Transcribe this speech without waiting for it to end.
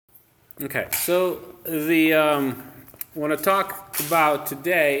Okay, so want to talk about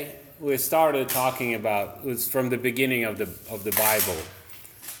today. We started talking about it was from the beginning of the Bible,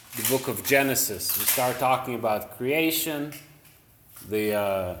 the book of Genesis. We started talking about creation,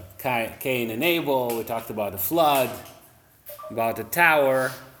 the Cain and Abel. We talked about the flood, about the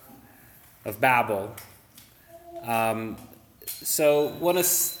Tower of Babel. So want to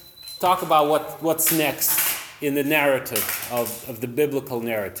talk about what's next in the narrative of the biblical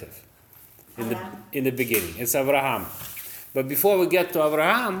narrative. In the beginning, it's Abraham. But before we get to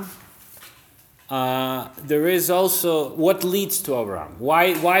Abraham, there is also what leads to Abraham.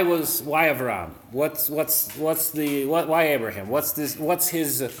 Why Abraham? Why Abraham? What's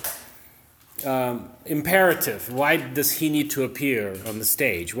his imperative? Why does he need to appear on the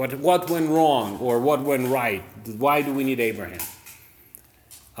stage? What went wrong or what went right? Why do we need Abraham?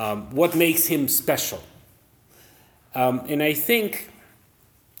 What makes him special? And I think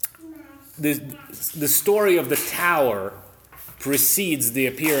the story of the tower precedes the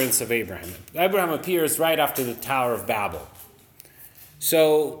appearance of Abraham. Abraham appears right after the Tower of Babel.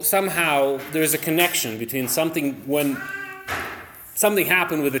 So somehow there's a connection between when something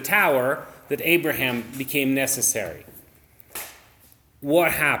happened with the tower that Abraham became necessary.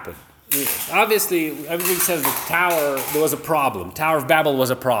 What happened? Obviously, everybody says the tower, there was a problem. Tower of Babel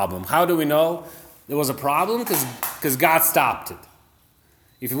was a problem. How do we know there was a problem? Because God stopped it.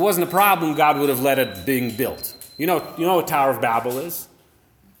 If it wasn't a problem, God would have let it being built. You know what Tower of Babel is?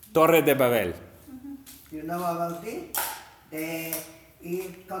 Torre de Babel. You know about it? The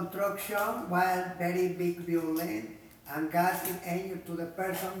construction was very big building, and God gave angel to the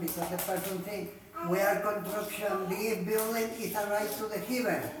person because the person said, "We are construction. This building is a right to the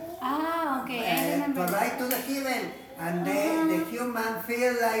heaven." Okay. I remember. To right to the heaven, and the human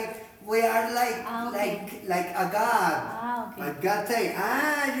feel like we are like a God. Okay. But God say,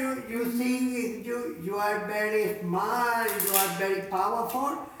 you think you are very smart, you are very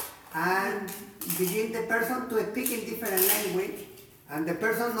powerful, and begin the person to speak in different language, and the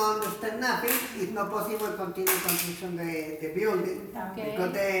person don't understand nothing. It's not possible to continue construction the building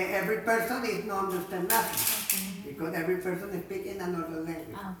because every person is not understand nothing because every person is speaking another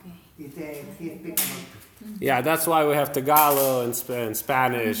language. He speaks. Yeah, that's why we have Tagalog and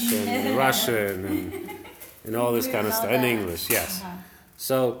Spanish and Russian and all this kind of stuff, and English, yes.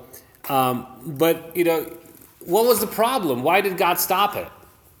 So, but, what was the problem? Why did God stop it?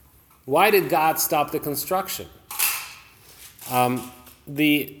 Why did God stop the construction?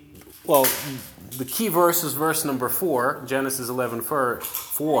 The key verse is verse number 4, Genesis 11:4.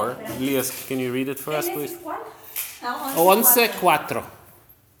 Elias, can you read it for us, please? 11:4.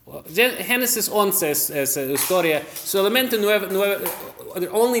 Génesis 11 es historia, solamente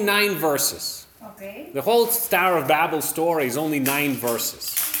only 9 verses. Okay. The whole Tower of Babel story is only 9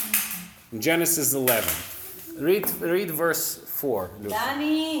 verses. Genesis 11. Read verse 4.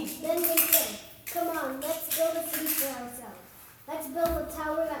 Danny. Then they said, "Come on, let's build a city for ourselves. Let's build a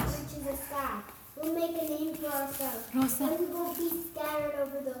tower that reaches the sky. We'll make a name for ourselves. Rosa. And we will be scattered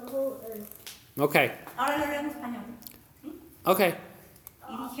over the whole earth." Okay. Ahora lo leo en español. Okay.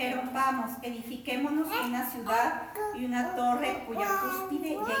 Y dijeron, vamos, edifiquémonos una ciudad y una torre cuya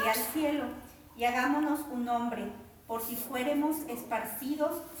cúspide llegue al cielo, y hagámonos un nombre, por si fuéramos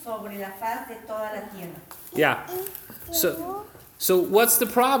esparcidos sobre la faz de toda la tierra. Yeah. So what's the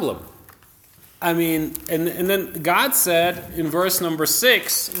problem? I mean, and then God said in verse number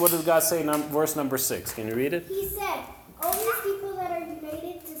 6, what did God say in verse number 6? Can you read it? He said, "All these people that are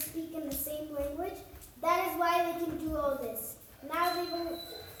united to speak in the same language, that is why they can do all this. Now they will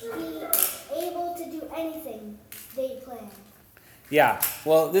be able to do anything they plan." Yeah.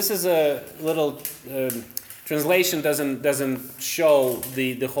 Well, this is a little translation doesn't show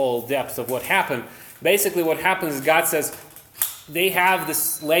the whole depth of what happened. Basically, what happens is God says they have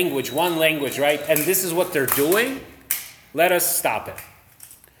this language, one language, right? And this is what they're doing. Let us stop it.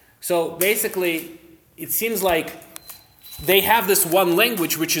 So basically, it seems like they have this one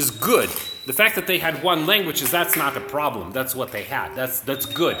language, which is good. The fact that they had one language that's not a problem. That's what they had. That's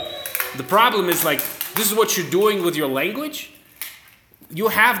good. The problem is this is what you're doing with your language. You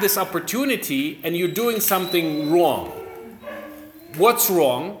have this opportunity and you're doing something wrong. What's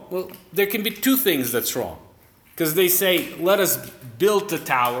wrong? Well, there can be 2 things that's wrong. Because they say, let us build the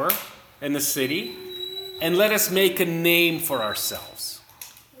tower and the city and let us make a name for ourselves.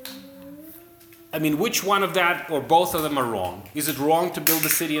 I mean, which one of that or both of them are wrong? Is it wrong to build the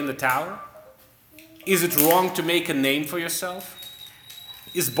city and the tower? Is it wrong to make a name for yourself?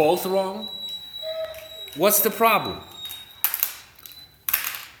 Is both wrong? What's the problem?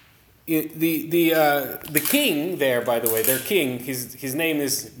 The king there, by the way, their king, his name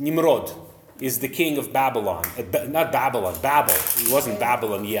is Nimrod, is the king of Babylon. Not Babylon, Babel. He wasn't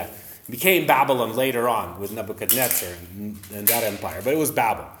Babylon yet. Became Babylon later on with Nebuchadnezzar and that empire, but it was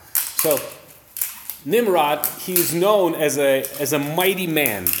Babel. So Nimrod, he is known as a mighty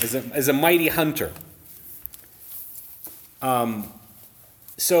man, as a mighty hunter.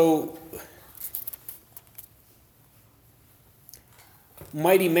 So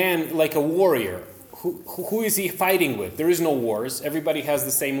mighty man, like a warrior. Who is he fighting with? There is no wars. Everybody has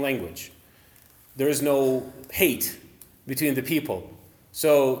the same language. There is no hate between the people.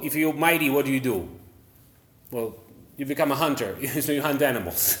 So if you're mighty, what do? Well, you become a hunter. So you hunt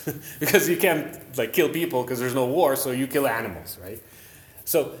animals. Because you can't kill people because there's no war, so you kill animals, right?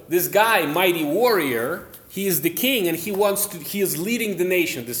 So this guy, mighty warrior, he is the king and he is leading the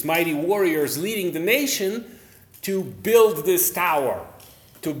nation. This mighty warrior is leading the nation to build this tower,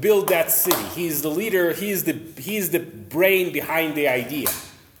 to build that city. He's the leader, he's the brain behind the idea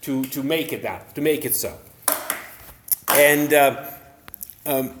to make it so. And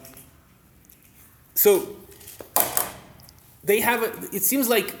so they have it seems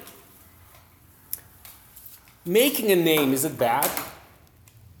like making a name, is it bad?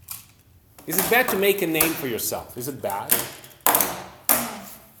 Is it bad to make a name for yourself? Is it bad?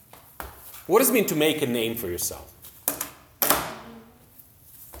 What does it mean to make a name for yourself?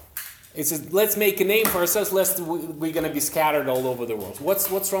 It says, let's make a name for ourselves, lest we're going to be scattered all over the world.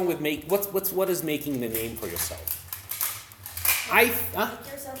 What's wrong with what is making the name for yourself? Make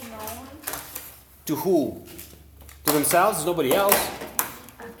yourself known. To who? To themselves? Nobody else.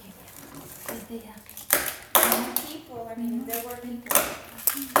 People, there were people.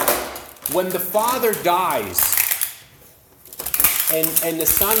 When the father dies and the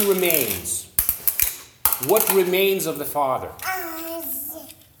son remains, what remains of the father?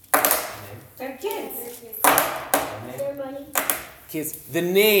 Their kids. Their money. Kids. The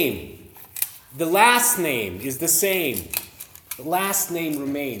name. The last name is the same. The last name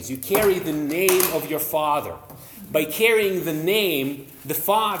remains. You carry the name of your father. By carrying the name, the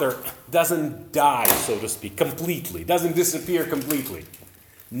father doesn't die, so to speak, completely. Doesn't disappear completely.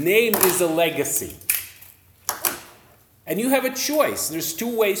 Name is a legacy. And you have a choice. There's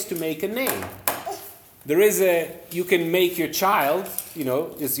two ways to make a name. You can make your child,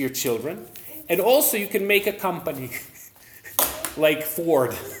 is your children. And also you can make a company. Like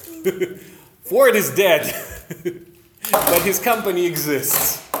Ford. Ford is dead. But his company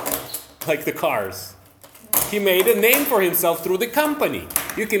exists. Like the cars. He made a name for himself through the company.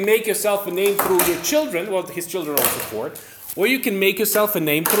 You can make yourself a name through your children. Well, his children also Ford. Or you can make yourself a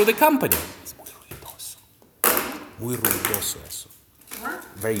name through the company. It's muy ruidoso eso.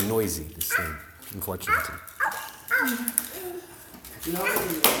 Very noisy, this thing, unfortunately. No,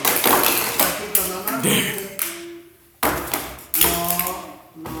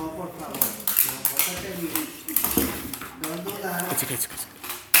 por favor. Don't do that. It's okay.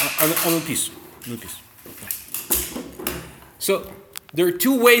 I'm in peace. So, there are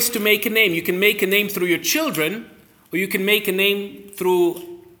two ways to make a name. You can make a name through your children, or you can make a name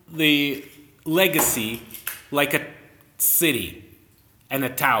through the legacy, like a city and a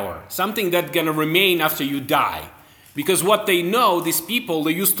tower. Something that's going to remain after you die. Because what they know, these people,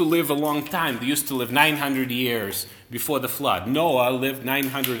 they used to live a long time. They used to live 900 years before the flood. Noah lived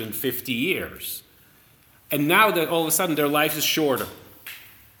 950 years. And now that all of a sudden their life is shorter.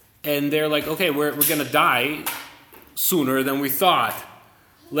 And they're like, okay, we're going to die sooner than we thought.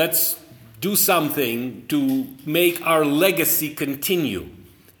 Let's do something to make our legacy continue.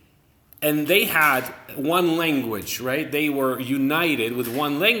 And they had one language, right? They were united with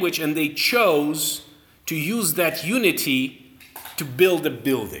one language, and they chose to use that unity to build a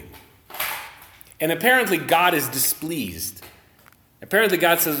building. And apparently God is displeased. Apparently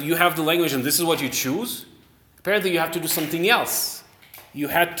God says, you have the language and this is what you choose. Apparently you have to do something else. You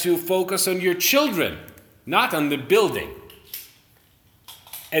had to focus on your children, not on the building.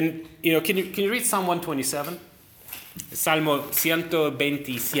 And, can you read Psalm 127? Salmo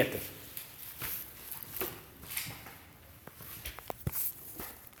 127.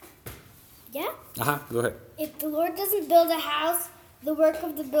 Yeah? Go ahead. If the Lord doesn't build a house, the work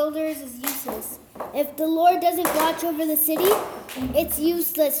of the builders is useless. If the Lord doesn't watch over the city, it's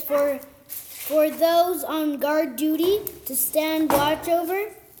useless for those on guard duty to stand watch over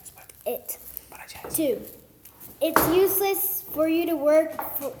it. 2. It's useless for you to work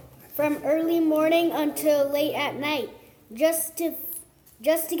from early morning until late at night just to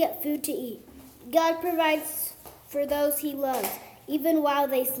get food to eat. God provides for those he loves, even while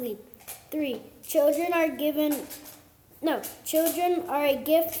they sleep. 3. Children are given No, children are a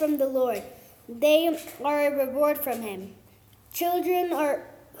gift from the Lord. They are a reward from Him. Children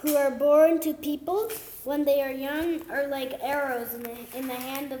who are born to people when they are young are like arrows in the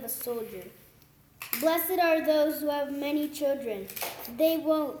hand of a soldier. Blessed are those who have many children. They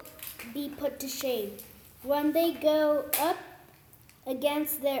won't be put to shame when they go up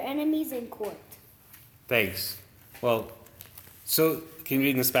against their enemies in court. Thanks. Well, so can you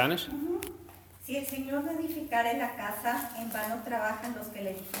read in Spanish? Si el Señor no edificare la casa, en vano trabajan los que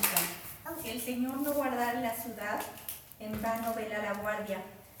la edifican. Si el Señor no guardare la ciudad, en vano vela la guardia.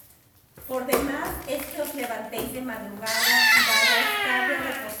 Por demás es que os levantéis de madrugada y vayáis tarde a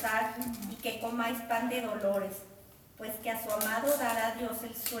reposar y que comáis pan de dolores, pues que a su amado dará Dios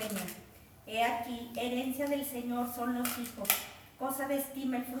el sueño. He aquí, herencia del Señor son los hijos, cosa de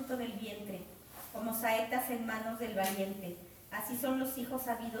estima el fruto del vientre, como saetas en manos del valiente. Así son los hijos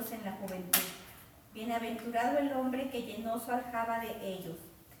habidos en la juventud. Bienaventurado el hombre que llenó su aljaba de ellos.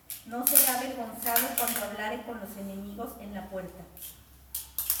 No será avergonzado cuando hablare con los enemigos en la puerta.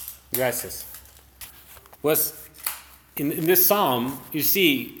 Gracias. Was in this psalm, you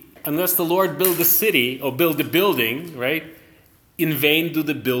see, unless the Lord build the city or build the building, right? In vain do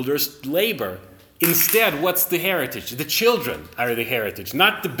the builders labor. Instead, what's the heritage? The children are the heritage,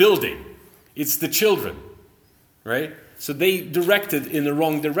 not the building. It's the children, right? So they directed in the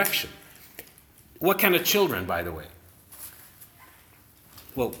wrong direction. What kind of children, by the way?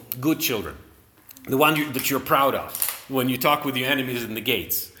 Well, good children. The one that you're proud of. When you talk with your enemies in the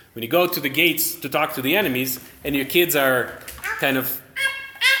gates. When you go to the gates to talk to the enemies and your kids are kind of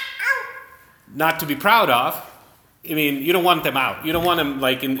not to be proud of, I mean, you don't want them out. You don't want them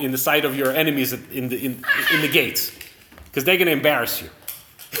like in the sight of your enemies in the gates. Because they're going to embarrass you.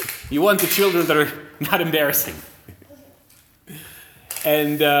 You want the children that are not embarrassing.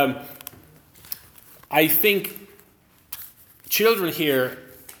 And I think children here,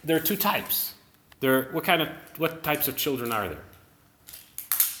 there are two types. What types of children are there?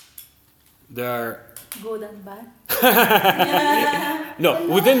 There are Good and bad. no,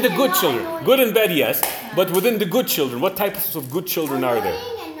 within the good children. Good and bad, yes. But within the good children, what types of good children are there?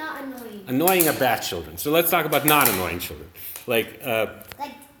 Annoying and not annoying. Annoying or bad children. So let's talk about not annoying children. Like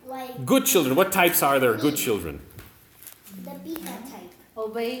good children. What types are there? Good children. The Pika type.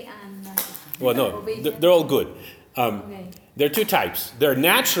 Obey and not. Well, no, Obey. they're all good. Okay. There are two types. They're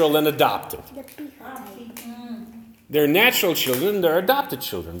natural and adopted. The Pika type. They're natural children. They're adopted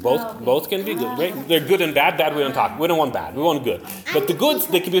children. Both can be good, right? They're good and bad. Bad we don't talk. We don't want bad. We want good. But the goods,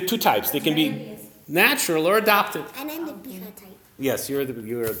 they can be two types. They can be natural or adopted. And I'm the Pika type. Yes, you're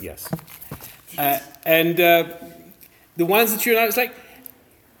yes. And the ones that you're not, it's like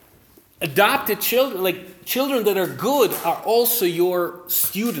adopted children, like children that are good, are also your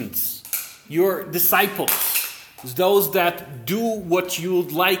students, your disciples. It's those that do what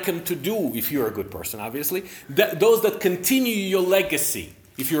you'd like them to do, if you're a good person, obviously. Those that continue your legacy,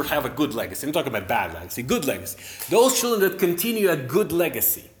 if you have a good legacy. I'm talking about bad legacy, good legacy. Those children that continue a good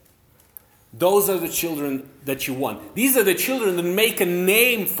legacy. Those are the children that you want. These are the children that make a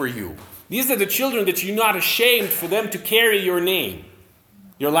name for you. These are the children that you're not ashamed for them to carry your name,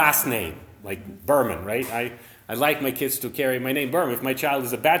 your last name, like Berman, right? I like my kids to carry my name, Berman. If my child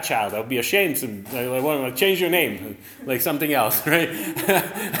is a bad child, I'll be ashamed. I want to change your name, like something else, right?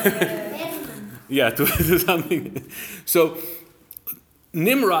 Yeah, to something. So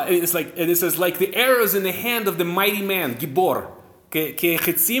Nimrod, it's like, and it says, like the arrows in the hand of the mighty man, Gibor.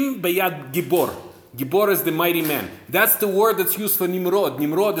 Kechetzim beyad Gibor. Gibor is the mighty man. That's the word that's used for Nimrod.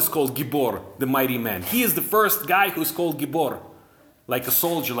 Nimrod is called Gibor, the mighty man. He is the first guy who's called Gibor, like a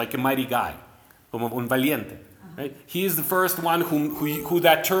soldier, like a mighty guy, un valiente. Right? He is the first one who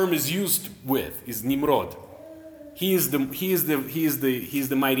that term is used with, is Nimrod. He is the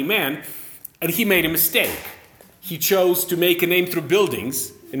mighty man, and he made a mistake. He chose to make a name through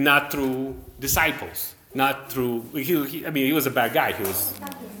buildings and not through disciples. Not through. He was a bad guy. He was.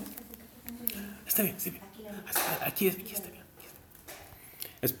 Está bien, sí. Aquí está bien.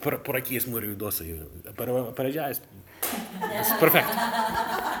 Es por aquí es muy ruidoso. Para allá es perfecto.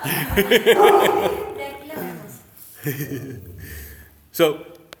 So,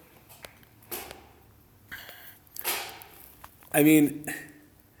 I mean,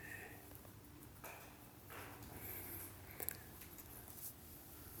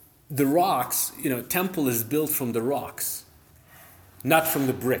 the rocks, temple is built from the rocks, not from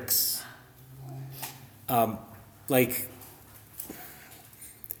the bricks. And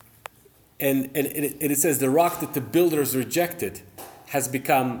it says the rock that the builders rejected has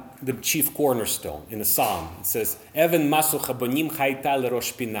become the chief cornerstone in the psalm. It says, Even masu chabonim chayta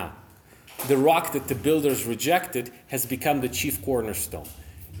lerosh pina. the rock that the builders rejected has become the chief cornerstone.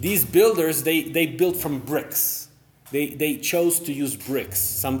 These builders, they built from bricks. They chose to use bricks,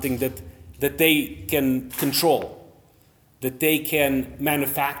 something that they can control, that they can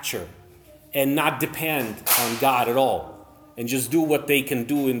manufacture, and not depend on God at all, and just do what they can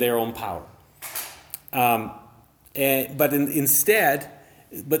do in their own power. Instead,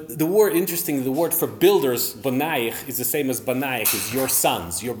 the word for builders, banaich, is the same as banaich, is your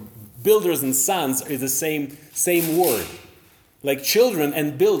sons. Your builders and sons is the same word. Like children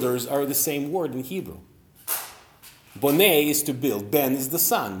and builders are the same word in Hebrew. Boneh is to build. Ben is the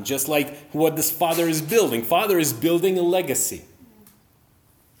son. Just like what this father is building. Father is building a legacy.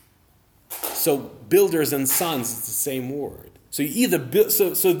 So builders and sons is the same word. So you either build.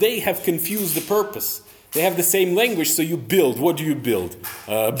 So they have confused the purpose. They have the same language. So you build. What do you build?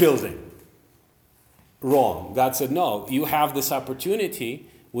 Building. Wrong. God said no. You have this opportunity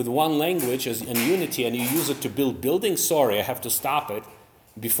with one language and unity, and you use it to build buildings. Sorry, I have to stop it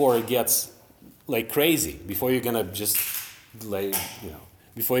before it gets like crazy, before you're gonna just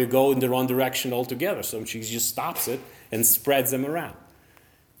before you go in the wrong direction altogether. So she just stops it and spreads them around.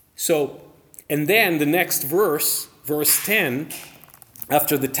 So, and then the next verse 10,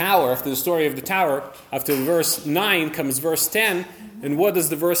 after the story of the tower, after verse 9 comes verse 10, and what does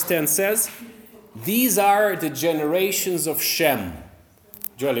the verse 10 says? These are the generations of Shem.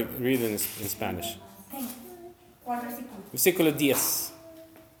 Jolie, read in Spanish. ¿Cuál versículo? Versículo 10.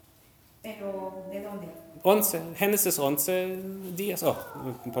 ¿Pero de dónde? 11, Génesis 11, 10. Oh,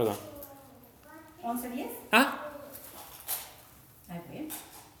 perdón. ¿11:10? Ah? A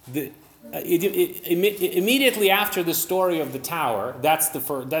ver. Immediately after the story of the tower, that's the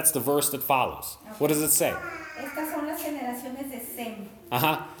verse that follows. What does it say? Estas son las generaciones de Sem.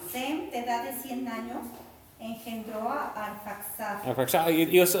 Ajá. Sem, de edad de 100 años, engendró a Arfaxad.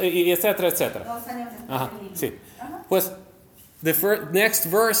 Etcétera, etcétera. 2 años después Ajá, del libro. sí. Ajá. Pues the next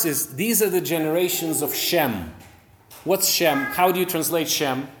verse is, these are the generations of Shem. What's Shem? How do you translate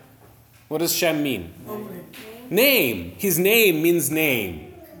Shem? What does Shem mean? Name. His name means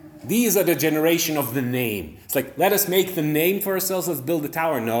name. These are the generation of the name. It's like, let us make the name for ourselves, let's build a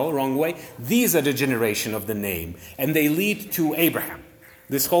tower. No, wrong way. These are the generation of the name. And they lead to Abraham.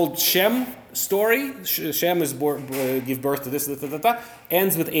 This whole Shem story, Shem is give birth to this,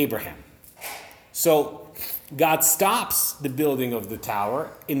 ends with Abraham. So God stops the building of the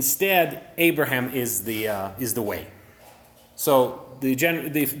tower. Instead, Abraham is the way. So the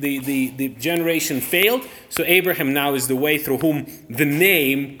generation failed. So Abraham now is the way through whom the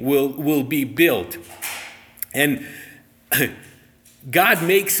name will be built. And God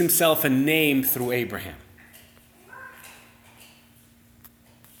makes himself a name through Abraham.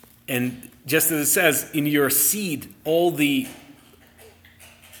 And just as it says, in your seed, all the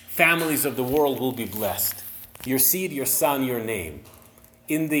families of the world will be blessed. Your seed, your son, your name.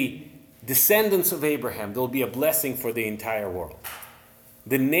 In the descendants of Abraham, there will be a blessing for the entire world.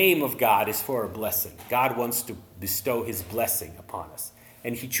 The name of God is for a blessing. God wants to bestow his blessing upon us.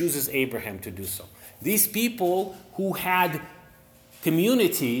 And he chooses Abraham to do so. These people who had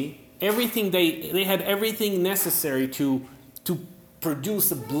community, everything they had everything necessary to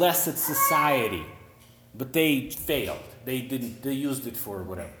produce a blessed society. But they failed. They used it for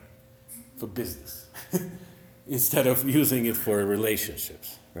whatever. For business. Instead of using it for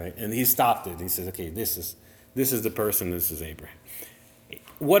relationships. Right? And he stopped it. He says, okay, this is the person, this is Abraham.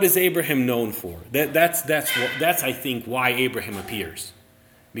 What is Abraham known for? That's I think why Abraham appears.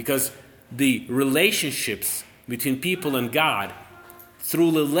 Because the relationships between people and God,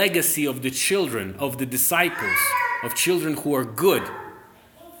 through the legacy of the children, of the disciples, of children who are good,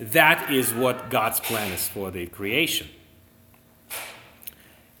 that is what God's plan is for the creation.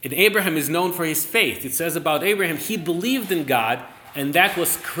 And Abraham is known for his faith. It says about Abraham, he believed in God, and that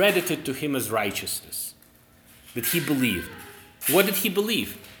was credited to him as righteousness. That he believed. What did he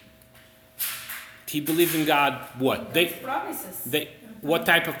believe? He believed in God, what? Promises. What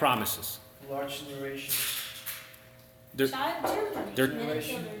type of promises? Large generation. There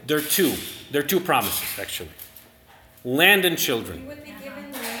are two. There are two promises, actually. Land and children. He would be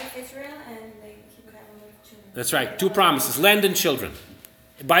given the land of Israel, and he would have a lot of children. That's right. Two promises, land and children.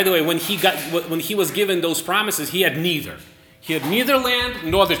 By the way, when he was given those promises, he had neither. He had neither land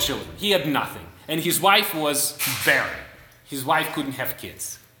nor the children. He had nothing. And his wife was barren. His wife couldn't have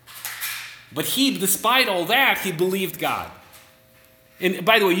kids. But he, despite all that, he believed God. And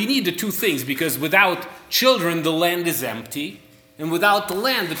by the way, you need the two things, because without children, the land is empty. And without the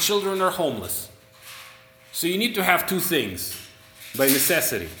land, the children are homeless. So you need to have two things by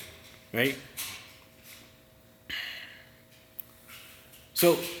necessity. Right?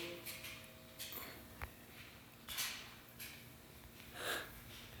 So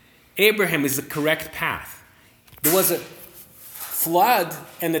Abraham is the correct path. There was a flood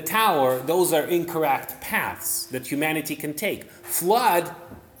and the tower, those are incorrect paths that humanity can take. Flood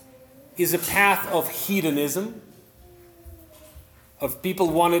is a path of hedonism, of people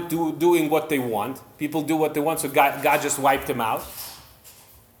doing what they want. People do what they want, so God just wiped them out.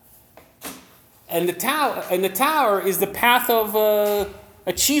 And the tower is the path of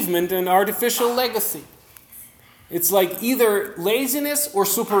achievement and artificial legacy. It's like either laziness or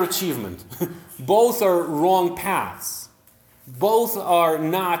superachievement. Both are wrong paths. Both are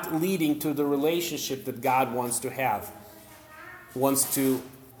not leading to the relationship that God wants to have, wants to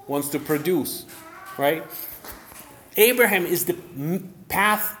produce, right? Abraham is the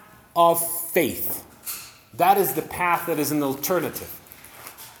path of faith. That is the path that is an alternative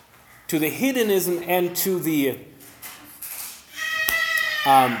to the hedonism and to the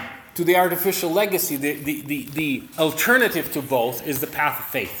artificial legacy. The alternative to both is the path of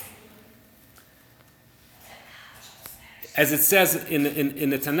faith. As it says in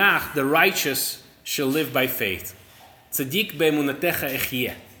the Tanakh, the righteous shall live by faith. Tzadik be'emunatecha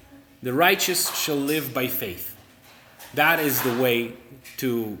echyeh. The righteous shall live by faith. That is the way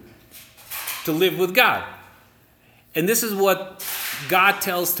to live with God. And this is what God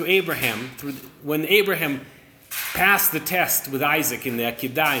tells to Abraham when Abraham passed the test with Isaac in the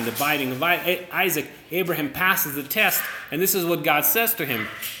Akedah, in the binding of Isaac. Abraham passes the test, and this is what God says to him.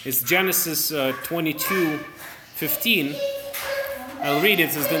 It's Genesis 22:15. I'll read it.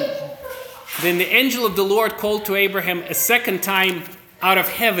 It says, Then the angel of the Lord called to Abraham a second time out of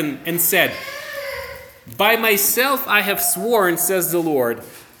heaven and said, By myself I have sworn, says the Lord,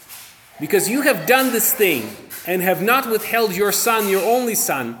 because you have done this thing and have not withheld your son, your only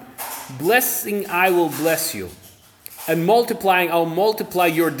son, blessing I will bless you, and multiplying I'll multiply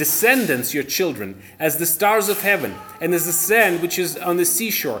your descendants, your children, as the stars of heaven, and as the sand which is on the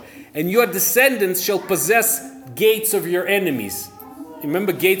seashore, and your descendants shall possess gates of your enemies.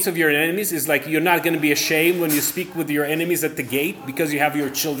 Remember, gates of your enemies is like you're not going to be ashamed when you speak with your enemies at the gate because you have your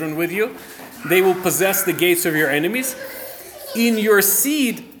children with you. They will possess the gates of your enemies. In your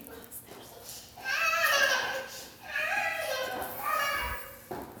seed,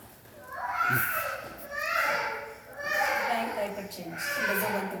 Diaper change. She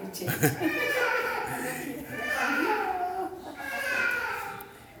doesn't want to be changed.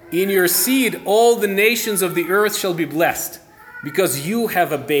 in your seed, all the nations of the earth shall be blessed, because you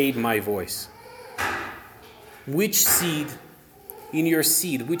have obeyed my voice. Which seed? In your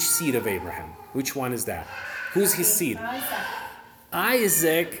seed, which seed of Abraham? Which one is that? Who's his seed?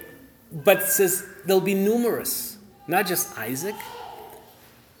 Isaac, but it says there'll be numerous. Not just Isaac.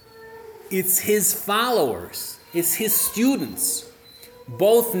 It's his followers. It's his students.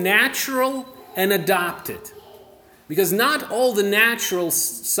 Both natural and adopted. Because not all the natural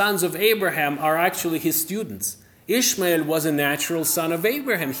sons of Abraham are actually his students. Ishmael was a natural son of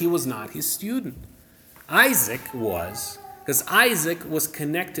Abraham. He was not his student. Isaac was, because Isaac was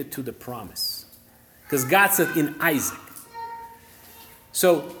connected to the promise. Because God said in Isaac.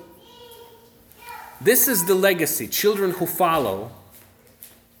 So, this is the legacy. Children who follow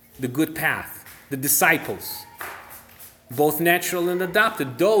the good path. The disciples. Both natural and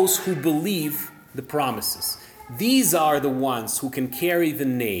adopted. Those who believe the promises. These are the ones who can carry the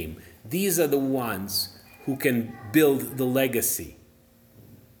name. These are the ones who can build the legacy.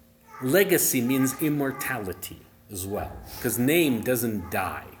 Legacy means immortality as well, because name doesn't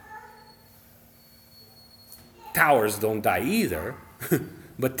die. Towers don't die either,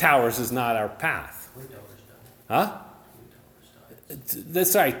 but towers is not our path. Huh?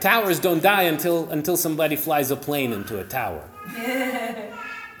 That's right. Towers don't die until somebody flies a plane into a tower.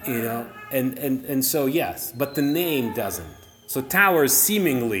 You know, and so yes, but the name doesn't. So tower is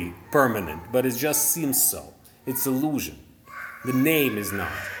seemingly permanent, but it just seems so. It's illusion. The name is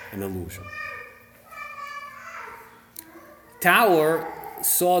not an illusion. Tower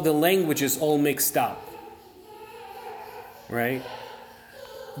saw the languages all mixed up. Right?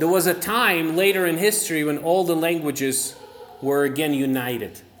 There was a time later in history when all the languages were again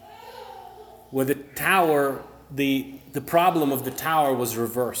united. Where the tower, the problem of the tower was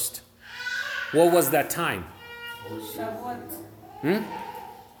reversed. What was that time?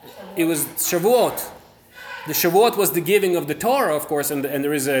 It was Shavuot. The Shavuot was the giving of the Torah, of course, and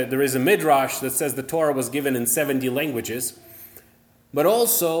there is a midrash that says the Torah was given in 70 languages. But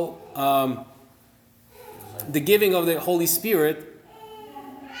also, the giving of the Holy Spirit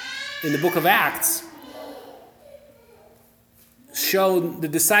in the book of Acts showed the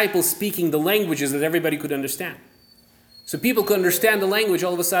disciples speaking the languages that everybody could understand. So people could understand the language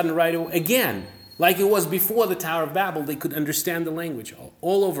all of a sudden right away, again, Like it was before the Tower of Babel, they could understand the language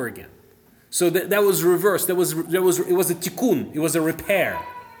all over again. So that was reversed. It was a tikkun. It was a repair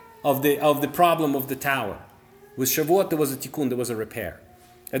of the problem of the tower. With Shavuot, there was a tikkun. There was a repair.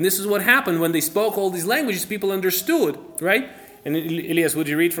 And this is what happened when they spoke all these languages. People understood, right? And Elias, would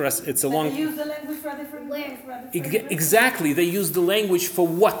you read for us? It's a long. They use the language for different Exactly. They use the language for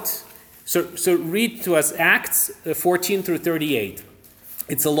what? So read to us Acts 14 through 38.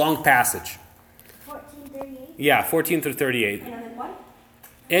 It's a long passage. 14:38. Yeah, 14 through 38.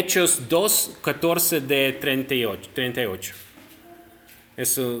 Hechos 2, 14 de 38.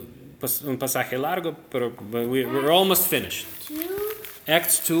 Es un pasaje largo, pero we're almost finished. 2.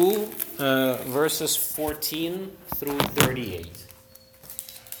 Acts 2, verses 14 through 38.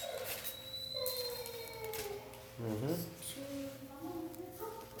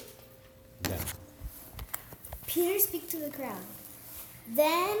 Yeah. Peter speaks to the crowd.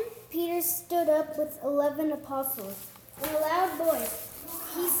 Then Peter stood up with 11 apostles. In a loud voice,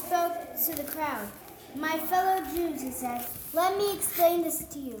 he spoke to the crowd. My fellow Jews, he said, let me explain this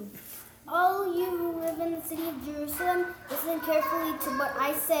to you. All you who live in the city of Jerusalem, listen carefully to what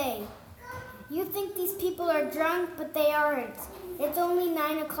I say. You think these people are drunk, but they aren't. It's only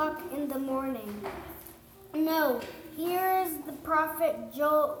 9 o'clock in the morning. No, here is the prophet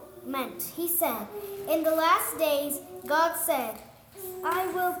Joel meant. He said, in the last days, God said, I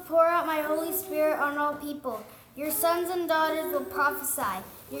will pour out my Holy Spirit on all people. Your sons and daughters will prophesy.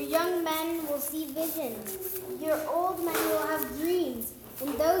 Your young men will see visions. Your old men will have dreams.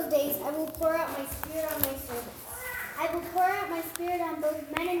 In those days, I will pour out my Spirit on my servants. I will pour out my Spirit on both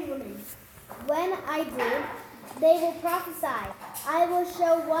men and women. When I do, they will prophesy. I will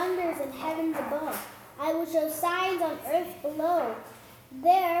show wonders in heavens above. I will show signs on earth below.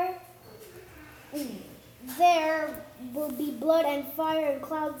 There will be blood and fire and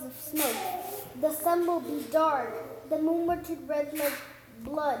clouds of smoke. The sun will be dark. The moon will turn red like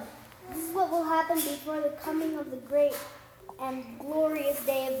blood. This is what will happen before the coming of the great and glorious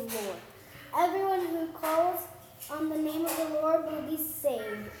day of the Lord. Everyone who calls on the name of the Lord will be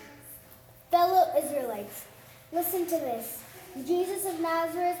saved. Fellow Israelites, listen to this. Jesus of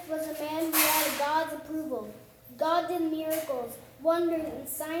Nazareth was a man who had God's approval. God did miracles, wonders, and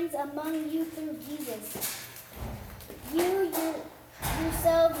signs among you through Jesus. You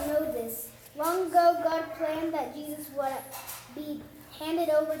yourselves know this. Long ago, God planned that Jesus would be handed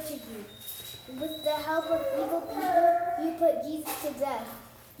over to you. With the help of evil people, you put Jesus to death.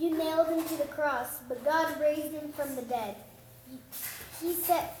 You nailed him to the cross, but God raised him from the dead. He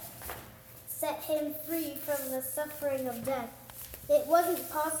set him free from the suffering of death. It wasn't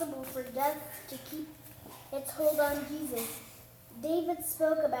possible for death to keep its hold on Jesus. David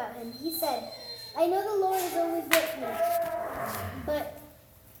spoke about him. He said, I know the Lord is always with me, but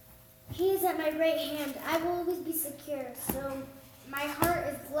he is at my right hand. I will always be secure. So my heart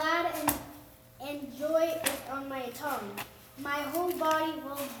is glad and joy is on my tongue. My whole body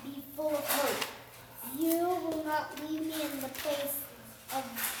will be full of hope. You will not leave me in the place of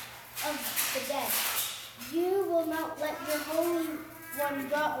the dead. You will not let your Holy One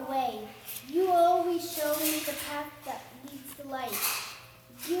rot away. You will always show me the path that leads to life.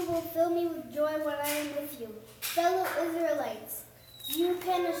 You will fill me with joy when I am with you. Fellow Israelites, you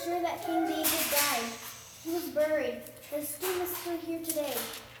can assure that King David died. He was buried. His tomb is still here today.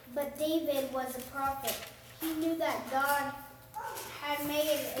 But David was a prophet. He knew that God had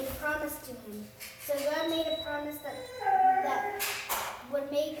made a promise to him. So God made a promise that would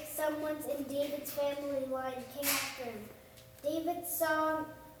make someone in David's family line king after him. David saw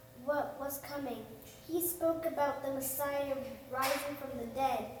what was coming. He spoke about the Messiah rising from the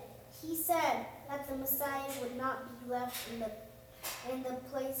dead. He said that the Messiah would not be left in the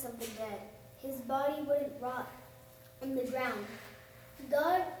place of the dead. His body wouldn't rot in the ground.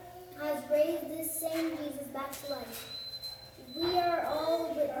 God has raised this same Jesus back to life. We are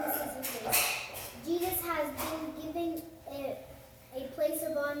all witnesses of this. Jesus has been given a place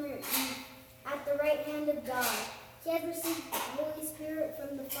of honor at the right hand of God. He has received the Holy Spirit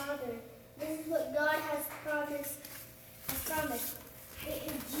from the Father. This is what God has promised. It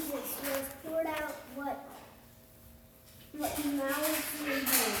is Jesus who has poured out what humanity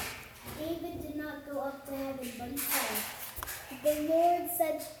endured. David did not go up to heaven, but he said,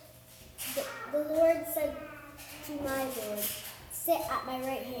 The Lord said to my Lord, sit at my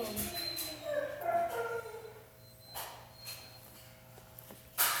right hand.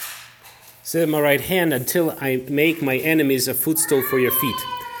 Sit at my right hand until I make my enemies a footstool for your feet.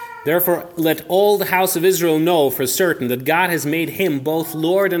 Therefore, let all the house of Israel know for certain that God has made him both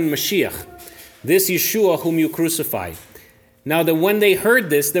Lord and Mashiach, this Yeshua whom you crucified. Now that when they heard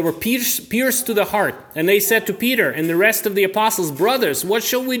this, they were pierced to the heart. And they said to Peter and the rest of the apostles, brothers, what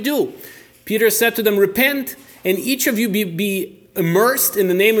shall we do? Peter said to them, repent, and each of you be immersed in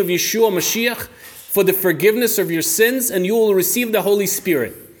the name of Yeshua Mashiach for the forgiveness of your sins, and you will receive the Holy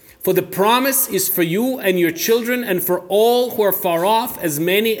Spirit. For the promise is for you and your children and for all who are far off, as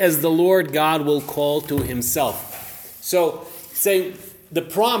many as the Lord God will call to himself. So, say, the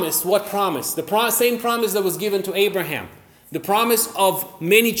promise, what promise? The same promise that was given to Abraham. The promise of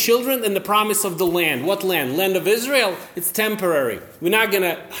many children and the promise of the land. What land? Land of Israel? It's temporary. We're not going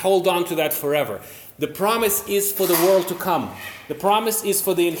to hold on to that forever. The promise is for the world to come. The promise is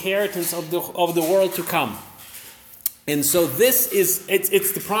for the inheritance of the world to come. And so this is,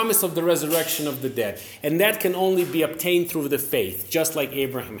 it's the promise of the resurrection of the dead. And that can only be obtained through the faith, just like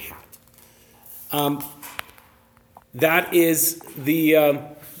Abraham had. That is the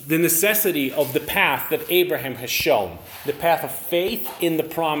necessity of the path that Abraham has shown. The path of faith in the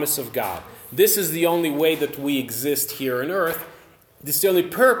promise of God. This is the only way that we exist here on earth. This is the only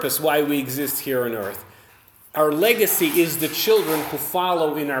purpose why we exist here on earth. Our legacy is the children who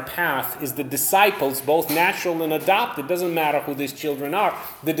follow in our path, is the disciples, both natural and adopted. It doesn't matter who these children are.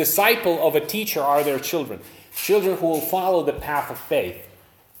 The disciple of a teacher are their children. Children who will follow the path of faith.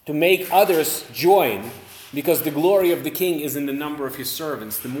 To make others join, because the glory of the king is in the number of his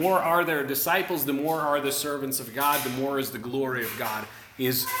servants. The more are there disciples, the more are the servants of God, the more is the glory of God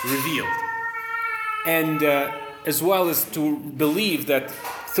is revealed. And as well as to believe that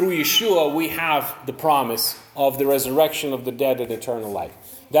through Yeshua we have the promise of the resurrection of the dead and eternal life.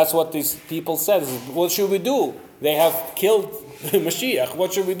 That's what these people said. What should we do? They have killed Mashiach.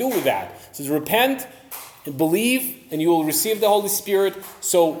 What should we do with that? It says, repent and believe, and you will receive the Holy Spirit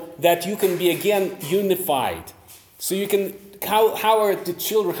so that you can be again unified. So you can, how are the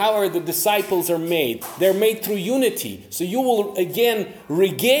children, how are the disciples are made? They're made through unity. So you will again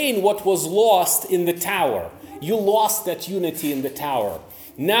regain what was lost in the tower. You lost that unity in the tower.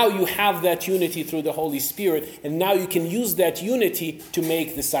 Now you have that unity through the Holy Spirit, and now you can use that unity to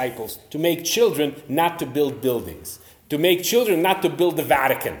make disciples, to make children, not to build buildings, to make children, not to build the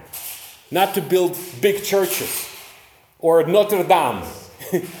Vatican, not to build big churches or Notre Dame.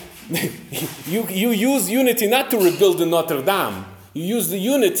 You use unity not to rebuild the Notre Dame. You use the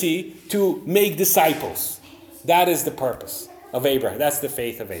unity to make disciples. That is the purpose of Abraham. That's the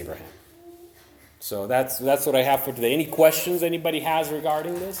faith of Abraham. So that's what I have for today. Any questions anybody has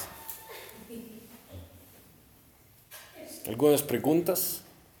regarding this? Algunas preguntas?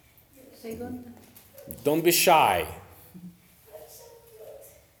 Segunda. Don't be shy.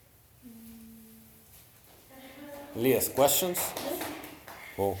 Elias, questions?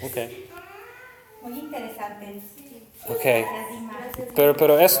 Oh, okay. Muy interesante. Okay. Las imágenes.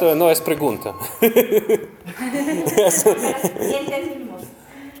 Pero esto no es pregunta. Y entendimos.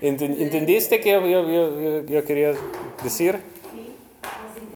 ¿Entendiste que yo quería decir?